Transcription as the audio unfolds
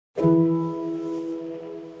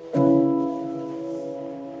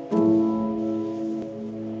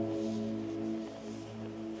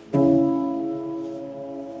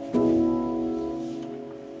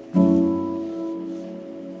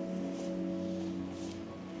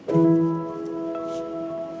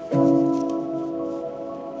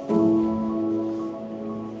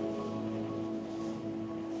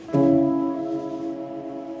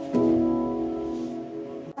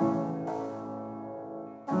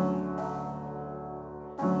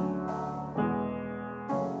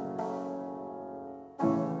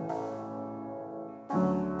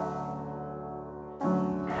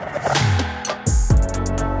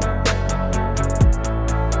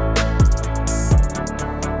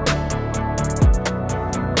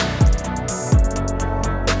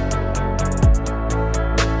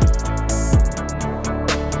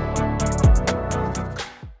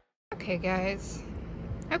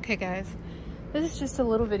Okay guys, this is just a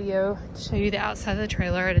little video to show you the outside of the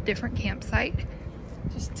trailer at a different campsite,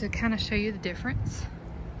 just to kind of show you the difference.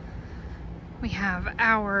 We have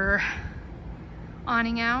our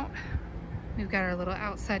awning out. We've got our little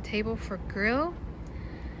outside table for grill,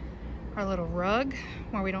 our little rug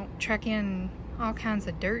where we don't truck in all kinds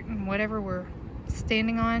of dirt and whatever we're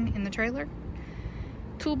standing on in the trailer,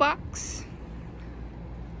 toolbox,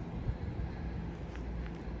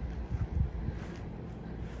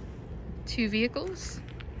 two vehicles.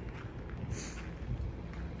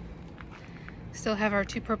 Still have our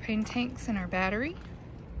 2 propane tanks and our battery.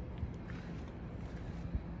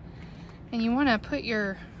 And you want to put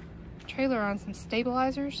your trailer on some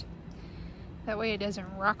stabilizers. That way it doesn't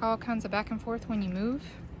rock all kinds of back and forth when you move.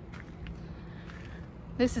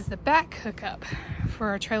 This is the back hookup for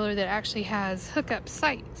our trailer that actually has hookup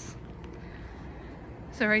sights.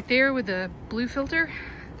 So right there with the blue filter,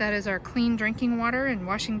 that is our clean drinking water and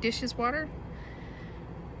washing dishes water.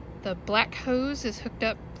 The black hose is hooked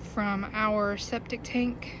up from our septic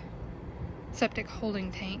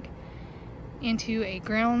holding tank, into a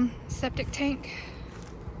ground septic tank.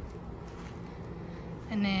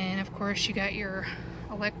 And then of course you got your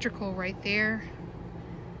electrical right there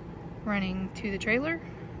running to the trailer.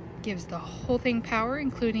 Gives the whole thing power,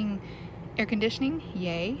 including air conditioning,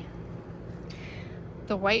 yay.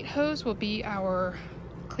 The white hose will be our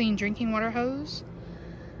clean drinking water hose.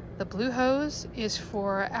 The blue hose is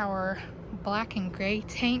for our black and gray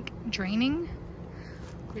tank draining,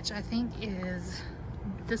 which I think is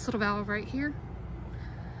this little valve right here.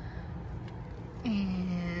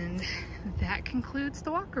 And that concludes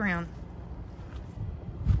the walk around.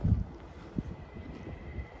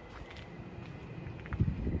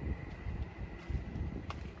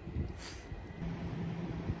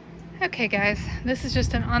 Okay guys, this is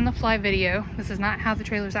just an on-the-fly video. This is not how the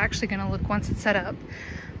trailer is actually going to look once it's set up,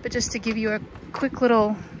 but just to give you a quick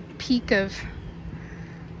little peek of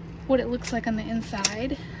what it looks like on the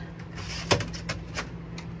inside.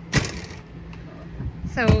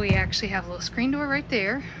 So we actually have a little screen door right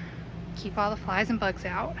there, keep all the flies and bugs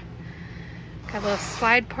out. Got a little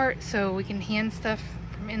slide part so we can hand stuff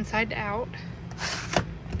from inside to out.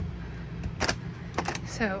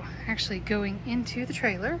 So actually going into the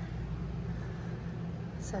trailer.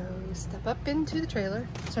 So you step up into the trailer.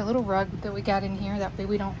 It's our little rug that we got in here. That way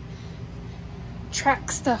we don't track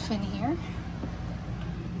stuff in here.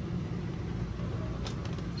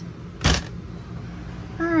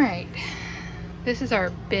 All right, this is our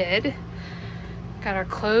bed. Got our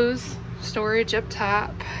clothes storage up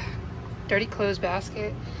top, dirty clothes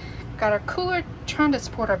basket. Got our cooler trying to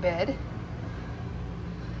support our bed.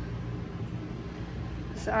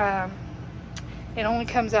 It only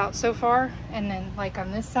comes out so far, and then like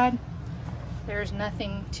on this side there's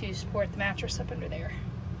nothing to support the mattress up under there,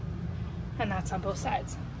 and that's on both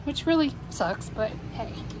sides, which really sucks, but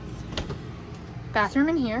hey. Bathroom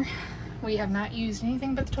in here. We have not used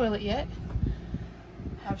anything but the toilet yet.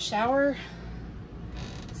 Have shower,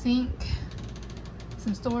 sink,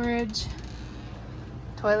 some storage,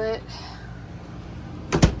 toilet.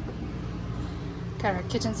 Got our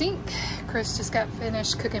kitchen sink. Chris just got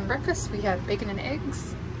finished cooking breakfast. We had bacon and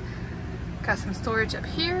eggs. Got some storage up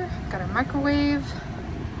here. Got our microwave.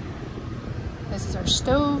 This is our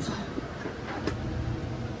stove.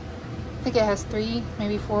 I think it has 3,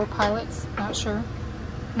 maybe 4 pilots, not sure.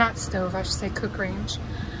 Not stove, I should say cook range.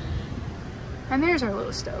 And there's our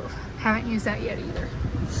little stove. Haven't used that yet either.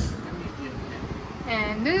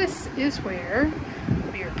 And this is where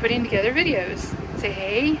we are putting together videos. Say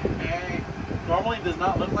hey. Hey. Normally it does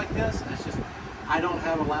not look like this. It's just I don't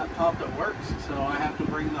have a laptop that works, so I have to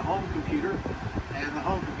bring the home computer and the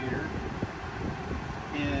home computer.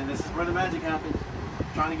 And this is where the magic happens. I'm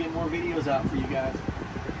trying to get more videos out for you guys.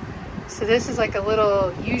 So this is like a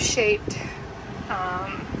little U-shaped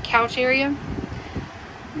couch area.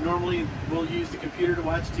 Normally we'll use the computer to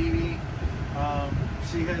watch TV.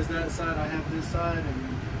 She has that side, I have this side,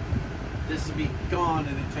 and this will be gone,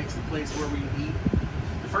 and it takes the place where we eat.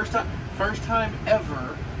 The first time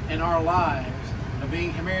ever in our lives of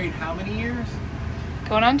being married, how many years?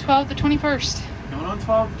 Going on 12 the 21st. Going on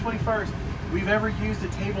 12 the 21st. We've ever used a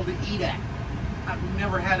table to eat at. We've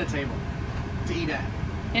never had a table to eat at.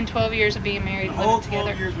 In 12 years of being married, The whole living 12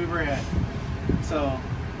 together. years we've ever had. So,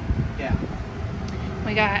 yeah.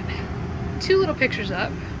 We got 2 little pictures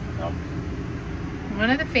up. Yep. One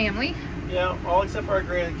of the family. Yeah, all except for our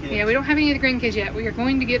grandkids. Yeah, we don't have any of the grandkids yet. We are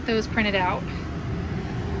going to get those printed out.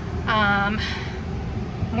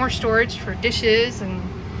 More storage for dishes and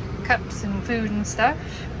cups and food and stuff.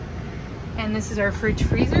 And this is our fridge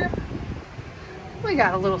freezer. We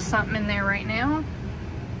got a little something in there right now.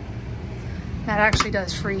 That actually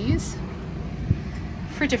does freeze.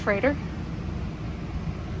 Frigifrator.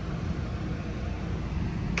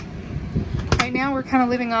 Right now we're kind of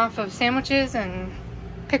living off of sandwiches and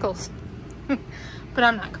pickles. But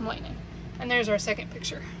I'm not complaining. And there's our second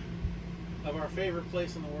picture. Of our favorite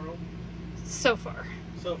place in the world? So far.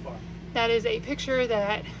 So far. That is a picture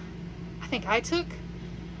that I think I took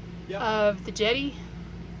of the jetty.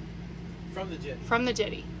 From the jetty. From the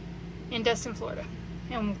jetty in Destin, Florida.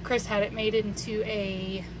 And Chris had it made into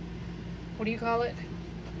a, what do you call it?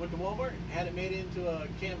 Went to Walmart, had it made into a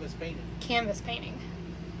canvas painting. Canvas painting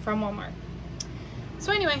from Walmart.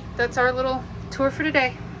 So anyway, that's our little tour for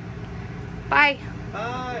today. Bye.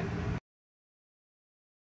 Bye.